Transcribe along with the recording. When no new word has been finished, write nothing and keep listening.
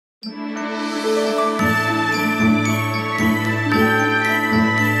Hola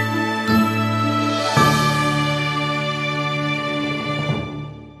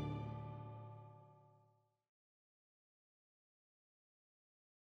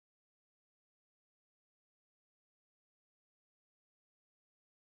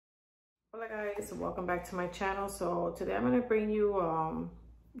guys, welcome back to my channel. So today I'm going to bring you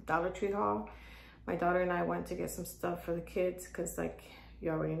Dollar Tree haul. My daughter and I went to get some stuff for the kids because, like you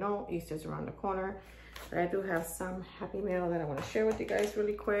already know, Easter's around the corner. But I do have some Happy Meal that I want to share with you guys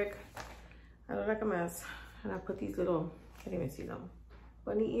really quick. I look like a mess, and I put these little, can't even see them,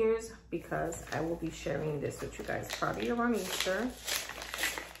 bunny ears, because I will be sharing this with you guys probably around Easter,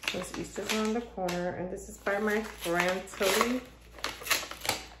 since Easter's around the corner. And this is by my friend Tilly.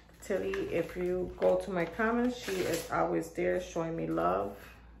 If you go to my comments, she is always there showing me love,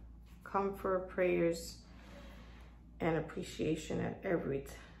 comfort, prayers, and appreciation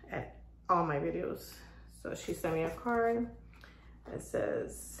at all my videos. So she sent me a card that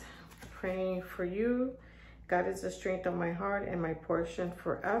says, "Praying for you. God is the strength of my heart and my portion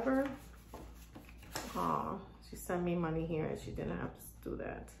forever." She sent me money here and she didn't have to do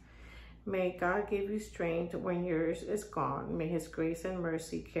that. "May God give you strength when yours is gone. May his grace and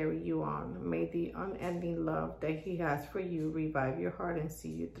mercy carry you on. May the unending love that he has for you revive your heart and see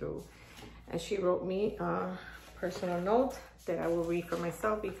you through." And she wrote me a personal note that I will read for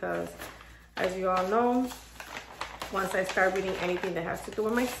myself, because as you all know, once I start reading anything that has to do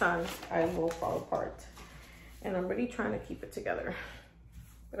with my son, I will fall apart. And I'm really trying to keep it together.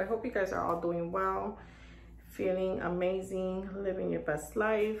 But I hope you guys are all doing well, feeling amazing, living your best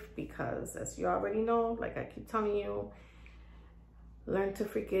life, because as you already know, like I keep telling you, learn to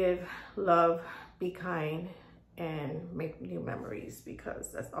forgive, love, be kind, and make new memories,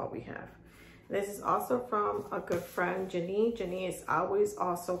 because that's all we have. This is also from a good friend, Janine. Janine is always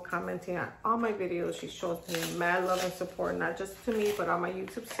also commenting on all my videos. She shows me mad love and support, not just to me, but all my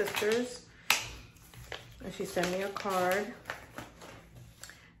YouTube sisters. And she sent me a card.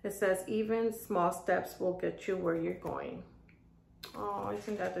 It says, "Even small steps will get you where you're going." Oh,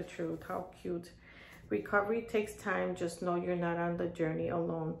 isn't that the truth? How cute. "Recovery takes time. Just know you're not on the journey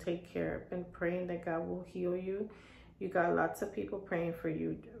alone. Take care. Been praying that God will heal you. You got lots of people praying for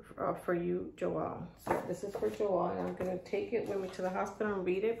you, Joel." So this is for Joel, and I'm going to take it with me to the hospital and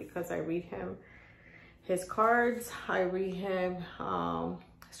read it, because I read him his cards. I read him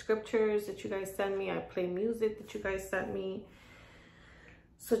scriptures that you guys send me. I play music that you guys sent me.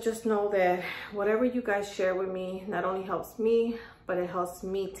 So just know that whatever you guys share with me not only helps me, but it helps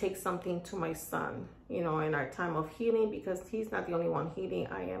me take something to my son, you know, in our time of healing, because he's not the only one healing.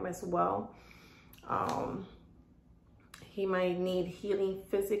 I am as well. He might need healing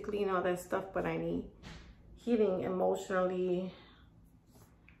physically and all that stuff, but I need healing emotionally.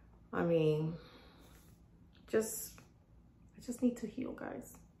 I mean, I just need to heal,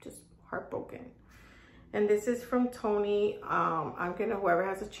 guys. Just heartbroken. And this is from Tony. I'm gonna, whoever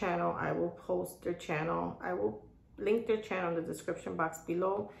has a channel, I will post their channel. I will link their channel in the description box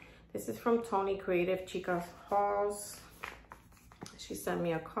below. This is from Tony Creative Chica Hauls. She sent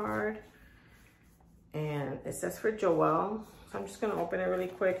me a card, and it says for Joel. So I'm just gonna open it really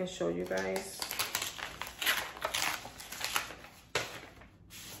quick and show you guys.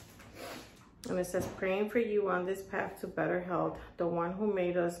 And it says, "Praying for you on this path to better health. The one who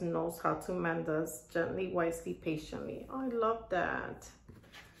made us knows how to mend us gently, wisely, patiently." Oh, I love that.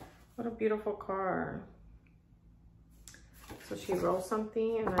 What a beautiful card. So she wrote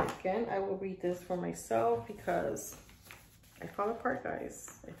something, and again, I will read this for myself, because I fall apart,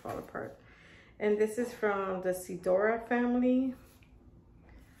 guys. I fall apart. And this is from the Sidora family.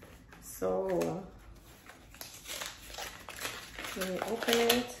 So let me open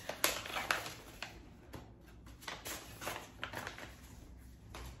it.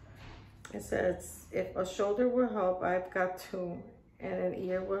 It says, "If a shoulder will help, I've got two. And an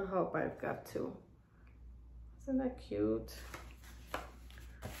ear will help, I've got two." Isn't that cute?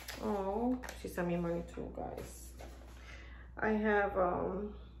 Oh, she sent me money too, guys. I have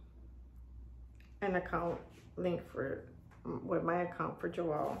an account link with my account for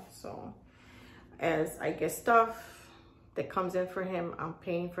Joel. So as I get stuff that comes in for him, I'm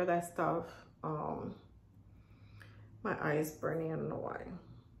paying for that stuff. My eye is burning, I don't know why.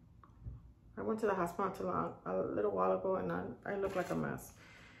 I went to the hospital a little while ago, and I look like a mess.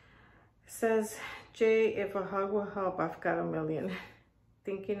 It says, "Jay, if a hug will help, I've got a million.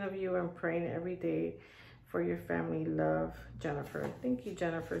 Thinking of you and praying every day for your family. Love, Jennifer." Thank you,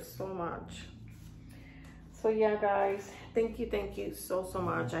 Jennifer, so much. So yeah, guys, thank you so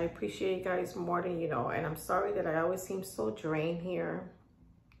much. I appreciate you guys more than you know. And I'm sorry that I always seem so drained here.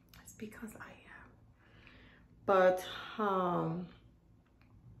 It's because I am. But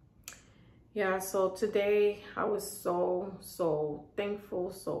yeah, so today I was so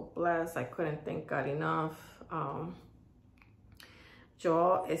thankful, so blessed. I couldn't thank God enough.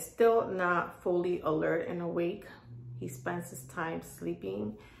 Joel is still not fully alert and awake. He spends his time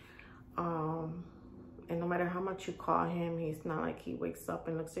sleeping. And no matter how much you call him, he's not like he wakes up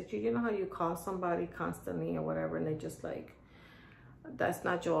and looks at you. You know how you call somebody constantly or whatever, and they just like, that's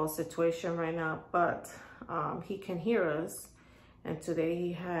not Joel's situation right now, but he can hear us. And today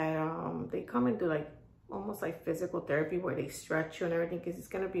he had, they come and do like, almost like physical therapy where they stretch you and everything, because it's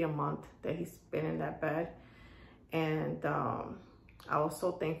going to be a month that he's been in that bed. And I was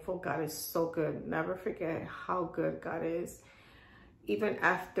so thankful. God is so good. Never forget how good God is. Even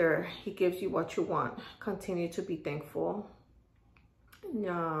after he gives you what you want, continue to be thankful.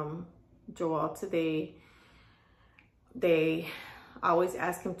 Joel today, I always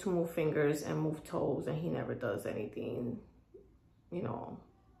ask him to move fingers and move toes, and he never does anything, you know,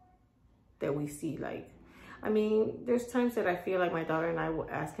 that we see. Like, I mean, there's times that I feel like my daughter and I will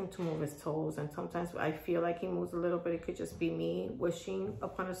ask him to move his toes, and sometimes I feel like he moves a little bit. It could just be me wishing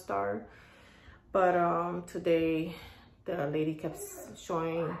upon a star. But today the lady kept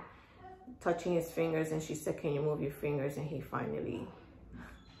touching his fingers, and she said, can you move your fingers? And he finally,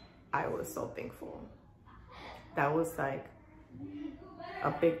 I was so thankful. That was like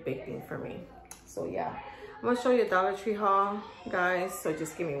a big thing for me. So yeah, I'm gonna show you a Dollar Tree haul, guys. So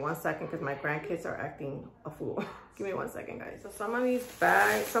just give me 1 second, because my grandkids are acting a fool. Give me 1 second, guys. So some of these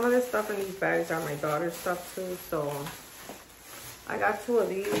bags, some of the stuff in these bags are my daughter's stuff too. So I got 2 of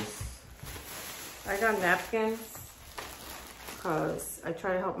these. I got napkins, because I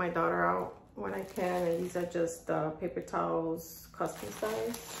try to help my daughter out when I can. And these are just paper towels, custom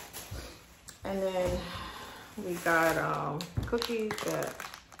size. And then we got cookies that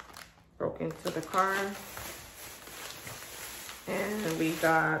broke into the car. And we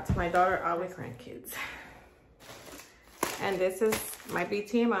got my daughter always grandkids. And this is my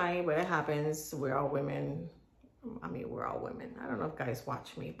BTMI, but it happens. We're all women. I mean, we're all women. I don't know if guys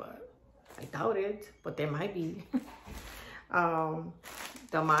watch me, but I doubt it. But there might be.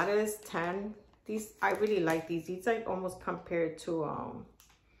 The Modest 10. These, I really like these. These are almost compared to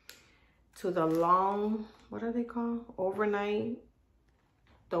the long, what are they called? Overnight.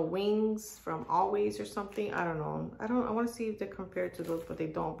 The wings from Always or something. I don't know. I want to see if they're compared to those, but they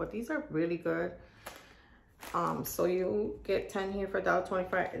don't. But these are really good. So you get 10 here for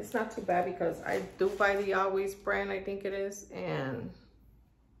 $1.25. It's not too bad, because I do buy the Always brand, I think it is, and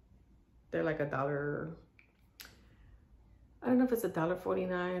they're like $1. I don't know if it's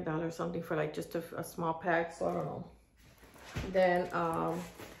 $1.49, $1 something for like just a small pack. So I don't know. Then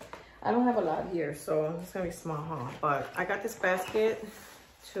I don't have a lot here, so it's gonna be small haul. But I got this basket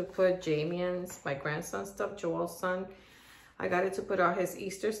to put Jamien's, my grandson's stuff, Joel's son. I got it to put all his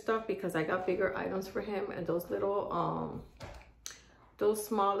Easter stuff, because I got bigger items for him, and those little those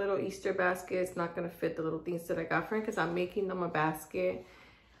small little Easter baskets not gonna fit the little things that I got for him, because I'm making them a basket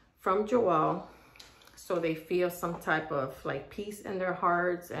from Joel, so they feel some type of like peace in their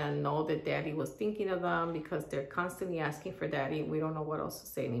hearts and know that daddy was thinking of them, because they're constantly asking for daddy. We don't know what else to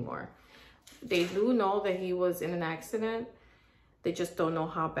say anymore. They do know that he was in an accident. They just don't know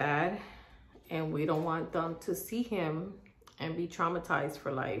how bad, and we don't want them to see him and be traumatized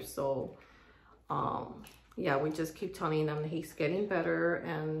for life. So yeah, we just keep telling them that he's getting better.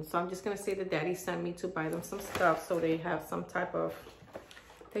 And so I'm just gonna say that daddy sent me to buy them some stuff, so they have some type of,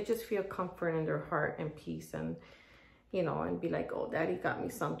 they just feel comfort in their heart and peace, and you know, and be like, oh, daddy got me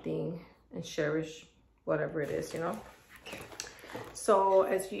something, and cherish whatever it is, you know. So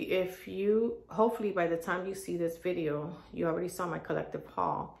if you hopefully by the time you see this video, you already saw my collective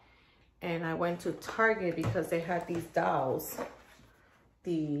haul. And I went to Target because they had these dolls,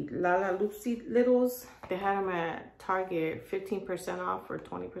 the Lala Lucy Littles. They had them at Target 15% off or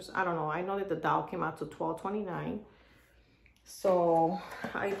 20%. I don't know. I know that the doll came out to $12.29. So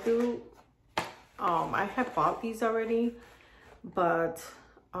I do, I have bought these already, but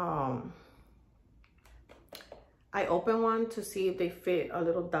I opened one to see if they fit a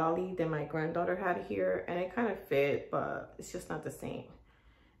little dolly that my granddaughter had here, and it kind of fit, but it's just not the same.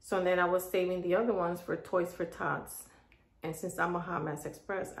 So then I was saving the other ones for Toys for Tots. And since I'm a Hot Mess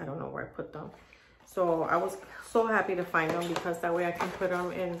Express, I don't know where I put them. So I was so happy to find them, because that way I can put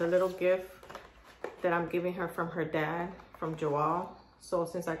them in the little gift that I'm giving her from her dad, from Joel. So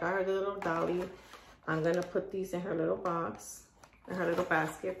since I got her the little dolly, I'm gonna put these in her little box, in her little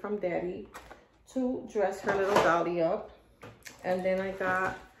basket from daddy, to dress her little dolly up. And then I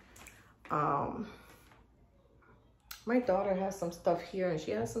got My daughter has some stuff here and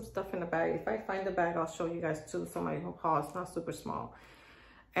she has some stuff in the bag. If I find the bag, I'll show you guys too. So my haul is not super small.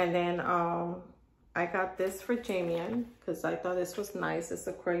 And then I got this for Jamian because I thought this was nice. It's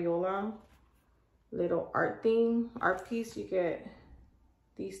a Crayola little art piece. You get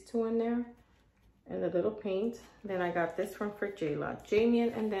these two in there and a little paint. Then I got this one for Jayla,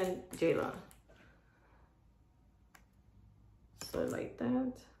 Jamian, and then Jayla. So like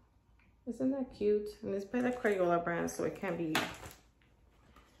that. Isn't that cute? And it's by the Crayola brand, so it can't be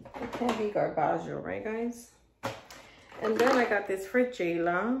garbaggio, right guys? And then I got this for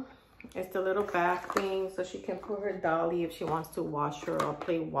Jayla. It's the little bath thing so she can put her dolly if she wants to wash her or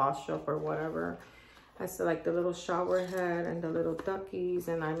play wash up or whatever. I said like the little shower head and the little duckies,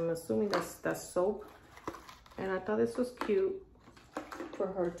 and I'm assuming that's soap. And I thought this was cute for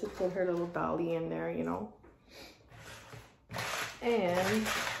her to put her little dolly in there, you know. And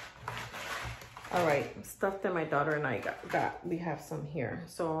all right, stuff that my daughter and I got. We have some here.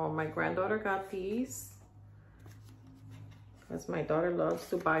 So my granddaughter got these because my daughter loves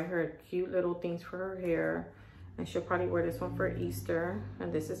to buy her cute little things for her hair, and she'll probably wear this one for Easter.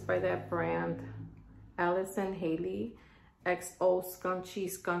 And this is by that brand, Allison Haley XO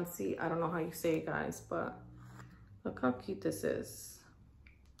Scuncy. I don't know how you say it, guys, but look how cute this is.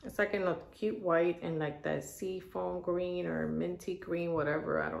 It's like in a cute white and like that sea foam green or minty green,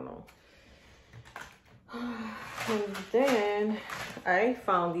 whatever, I don't know. And then I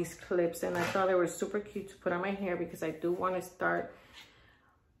found these clips and I thought they were super cute to put on my hair because I do want to start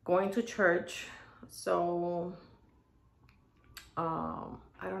going to church. So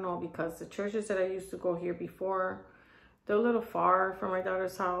I don't know, because the churches that I used to go here before, they're a little far from my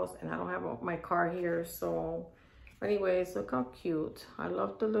daughter's house and I don't have my car here. So anyways, look how cute. I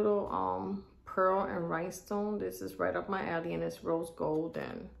love the little pearl and rhinestone. This is right up my alley and it's rose gold,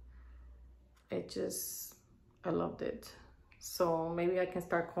 and I loved it. So maybe I can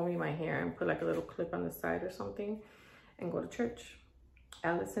start combing my hair and put like a little clip on the side or something and go to church.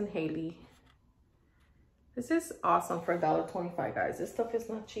 Allison Haley. This is awesome for $1.25, guys. This stuff is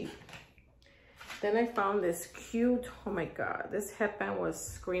not cheap. Then I found this cute, oh my God, this headband was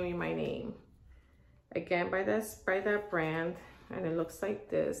screaming my name. Again, by that brand, and it looks like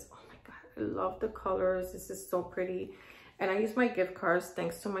this. Oh my God, I love the colors. This is so pretty. And I use my gift cards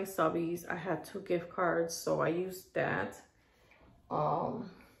thanks to my subbies. I had 2 gift cards, so I used that.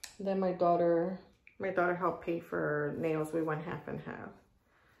 Then my daughter helped pay for nails. We went half and half.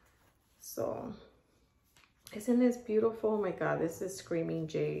 So, isn't this beautiful? Oh my God, this is screaming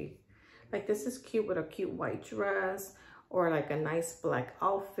jade. Like, this is cute with a cute white dress or like a nice black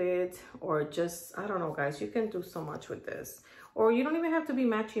outfit, or just, I don't know, guys, you can do so much with this. Or you don't even have to be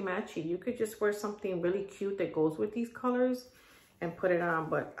matchy-matchy. You could just wear something really cute that goes with these colors and put it on.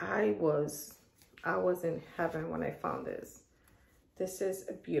 But I was in heaven when I found this. This is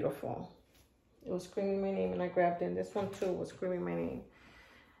beautiful. It was screaming my name and I grabbed it. This one too was screaming my name.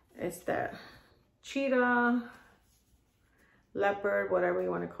 It's that cheetah, leopard, whatever you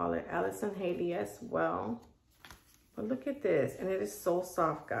want to call it. Allison Haley as well. But look at this, and it is so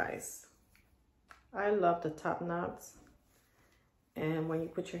soft, guys. I love the top knots. And when you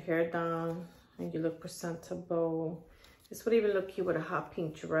put your hair down and you look presentable, this would even look cute with a hot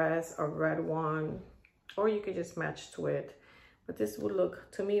pink dress, a red one, or you could just match to it. But this would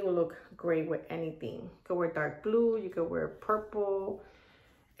look, to me, it would look great with anything. You could wear dark blue, you could wear purple,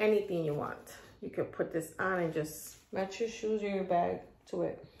 anything you want. You could put this on and just match your shoes or your bag to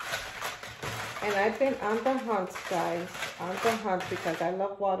it. And I've been on the hunt, guys, on the hunt, because I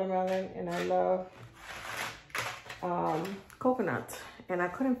love watermelon and I love coconut, and I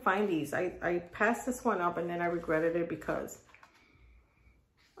couldn't find these. I passed this one up and then I regretted it because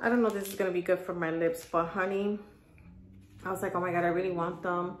I don't know if this is gonna be good for my lips, but honey, I was like, oh my God, I really want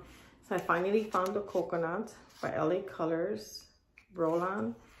them. So I finally found the coconut by LA Colors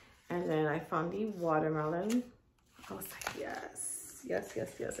roll-on, and then I found the watermelon. I was like, yes.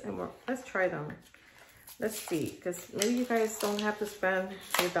 And let's try them. Let's see, because maybe you guys don't have to spend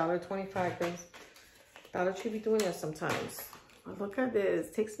your $1.25, because Dollar Tree be doing this sometimes. But look at this.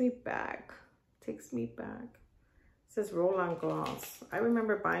 Takes me back. It says roll-on gloss. I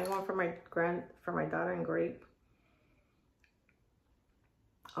remember buying one for my daughter in grape.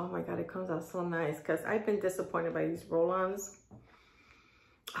 Oh my God, it comes out so nice, because I've been disappointed by these roll-ons.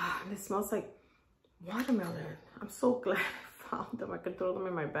 And it smells like watermelon. I'm so glad I found them. I could throw them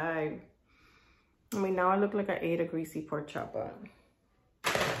in my bag. I mean, now I look like I ate a greasy pork chop, but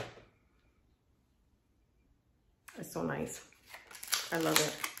it's so nice. I love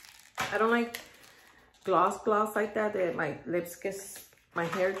it. I don't like gloss like that. My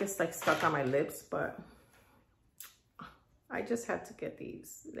hair gets like stuck on my lips, but I just had to get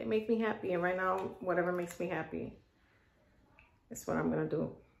these. They make me happy, and right now, whatever makes me happy is what I'm gonna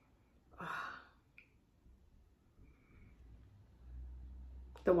do.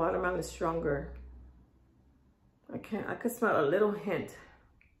 The watermelon is stronger. I could smell a little hint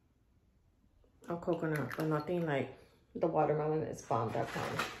of coconut, but nothing like the watermelon is bomb.com.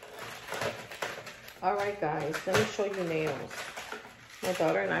 All right, guys, let me show you nails. My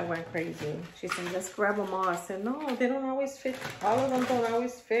daughter and I went crazy. She said, let's grab them all. I said, no, they don't always fit. All of them don't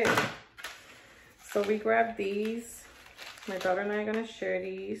always fit. So we grabbed these. My daughter and I are gonna share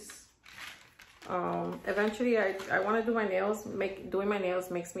these. Eventually I want to do my nails. Doing my nails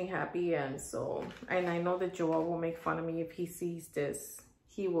makes me happy, and I know that Joel will make fun of me if he sees this.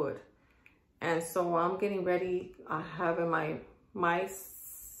 He would. And so I'm getting ready. I have in my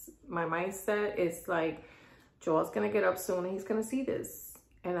mindset is like, Joel's gonna get up soon and he's gonna see this,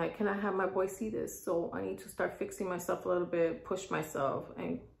 and I cannot have my boy see this. So I need to start fixing myself a little bit, push myself,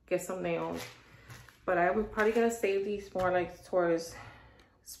 and get some nails. But I was probably gonna save these more like towards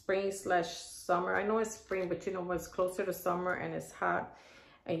spring/summer. I know it's spring, but you know, when it's closer to summer and it's hot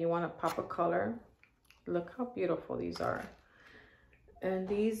and you want to pop a color, look how beautiful these are. And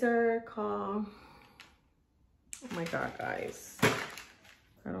these are called, oh my god, guys,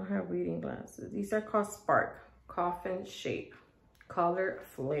 I don't have reading glasses. These are called Spark Coffin Shape Color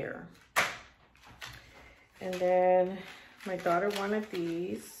Flare. And then my daughter wanted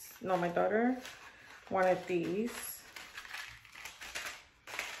these. No, my daughter wanted these.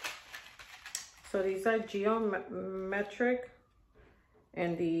 So these are geometric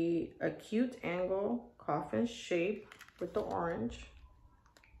and the acute angle coffin shape with the orange.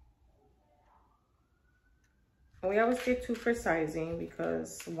 And we always get 2 for sizing,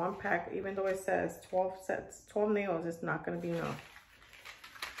 because 1 pack, even though it says 12 sets, 12 nails, it's not going to be enough.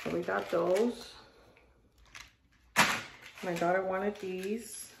 So we got those. My daughter wanted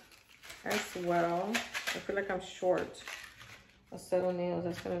these as well. I feel like I'm short a set of nails.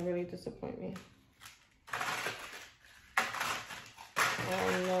 That's going to really disappoint me. Oh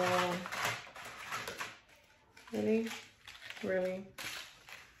no. Really? Really?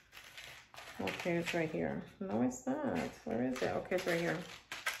 Okay, it's right here. No, it's not. Where is it? Okay, it's right here.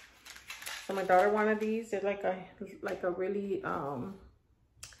 So my daughter wanted these. They're like a really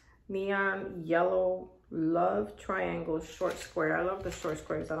neon yellow love triangle short square. I love the short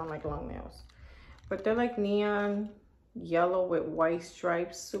squares. I don't like long nails. But they're like neon yellow with white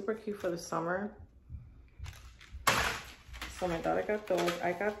stripes. Super cute for the summer. So my daughter got those.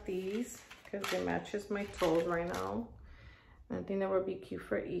 I got these because it matches my toes right now. I think that would be cute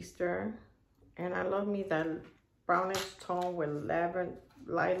for Easter. And I love me that brownish tone with lavender,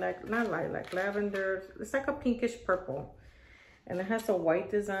 lavender. It's like a pinkish purple. And it has a white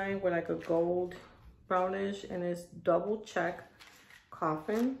design with like a gold brownish, and it's double check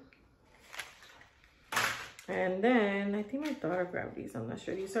coffin. And then I think my daughter grabbed these. I'm not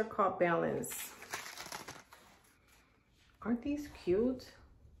sure. These are called Balance. Aren't these cute?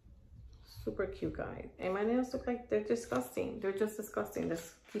 Super cute, guys. And my nails look like they're disgusting. They're just disgusting.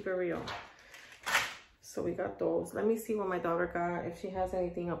 Let's keep it real. So we got those. Let me see what my daughter got, if she has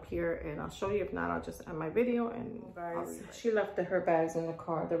anything up here, and I'll show you. If not, I'll just end my video. And guys, she left her bags in the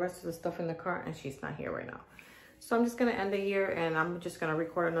car, the rest of the stuff in the car, and she's not here right now. So I'm just gonna end it here, and I'm just gonna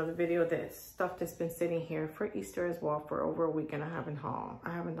record another video. That's stuff that's been sitting here for Easter as well for over a week, and I haven't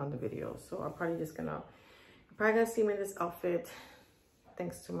done the video. So I'm probably just gonna, you're probably gonna see me in this outfit,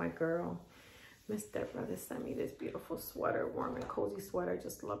 thanks to my girl, Miss Deborah, that sent me this beautiful sweater, warm and cozy sweater.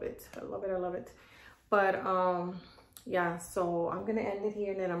 Just love it. I love it. I love it. But yeah, so I'm gonna end it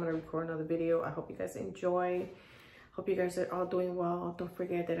here, and then I'm gonna record another video. I hope you guys enjoy. Hope you guys are all doing well. Don't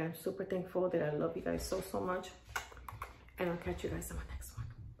forget that I'm super thankful, that I love you guys so much, and I'll catch you guys on my next